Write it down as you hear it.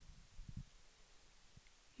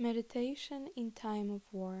Meditation in Time of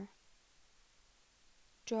War.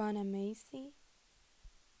 Joanna Macy,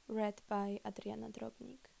 read by Adriana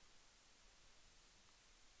Drobnik.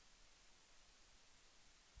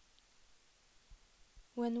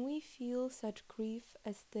 When we feel such grief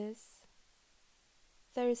as this,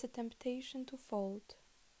 there is a temptation to fold,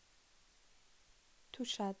 to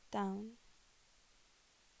shut down.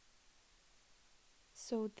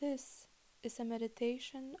 So this is a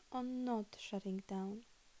meditation on not shutting down.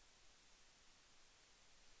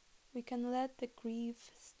 We can let the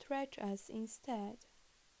grief stretch us instead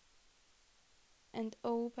and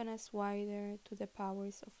open us wider to the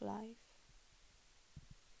powers of life.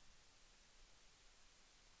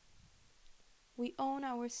 We own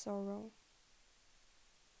our sorrow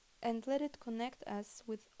and let it connect us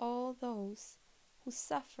with all those who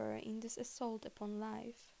suffer in this assault upon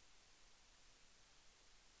life,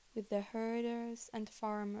 with the herders and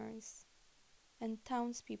farmers and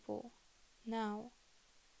townspeople now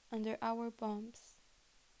under our bombs,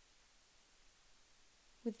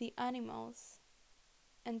 with the animals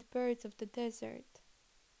and birds of the desert,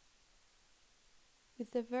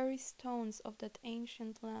 with the very stones of that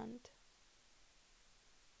ancient land,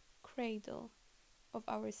 cradle of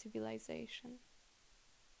our civilization.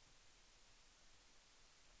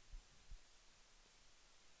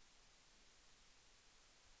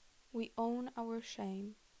 We own our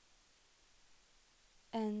shame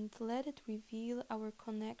and let it reveal our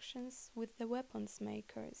connections with the weapons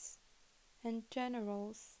makers and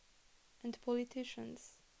generals and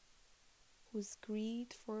politicians whose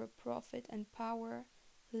greed for profit and power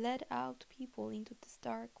led out people into this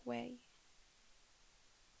dark way.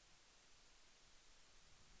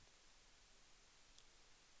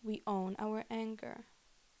 We own our anger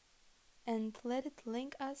and let it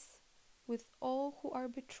link us with all who are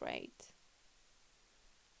betrayed,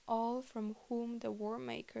 all from whom the war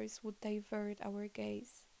makers would divert our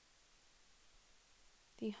gaze,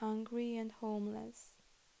 the hungry and homeless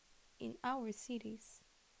in our cities,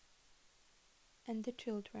 and the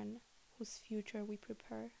children whose future we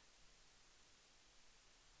prepare.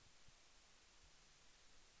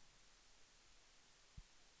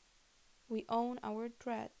 We own our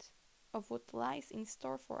dread of what lies in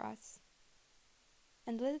store for us,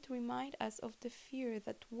 and let it remind us of the fear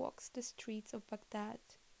that walks the streets of Baghdad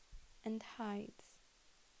and hides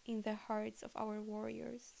in the hearts of our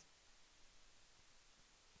warriors.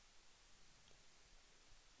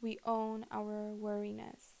 We own our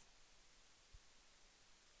weariness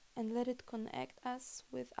and let it connect us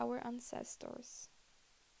with our ancestors,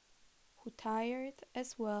 who tired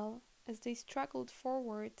as well as they struggled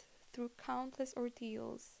forward through countless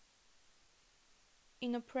ordeals,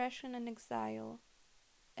 in oppression and exile,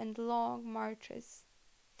 and long marches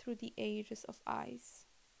through the ages of ice.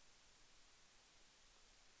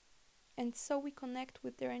 And so we connect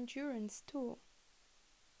with their endurance too.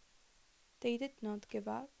 They did not give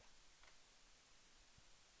up.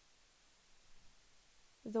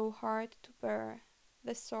 Though hard to bear,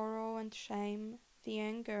 the sorrow and shame, the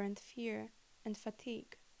anger and fear and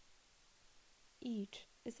fatigue, each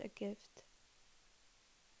is a gift.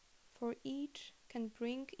 For each can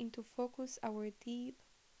bring into focus our deep,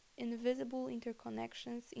 invisible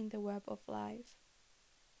interconnections in the web of life,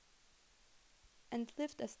 and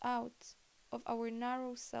lift us out of our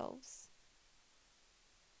narrow selves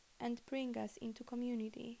and bring us into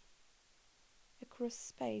community across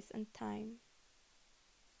space and time.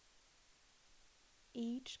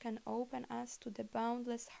 Each can open us to the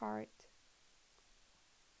boundless heart.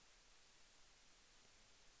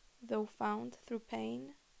 Though found through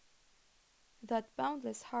pain, that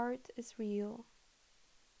boundless heart is real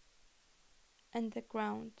and the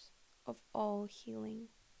ground of all healing.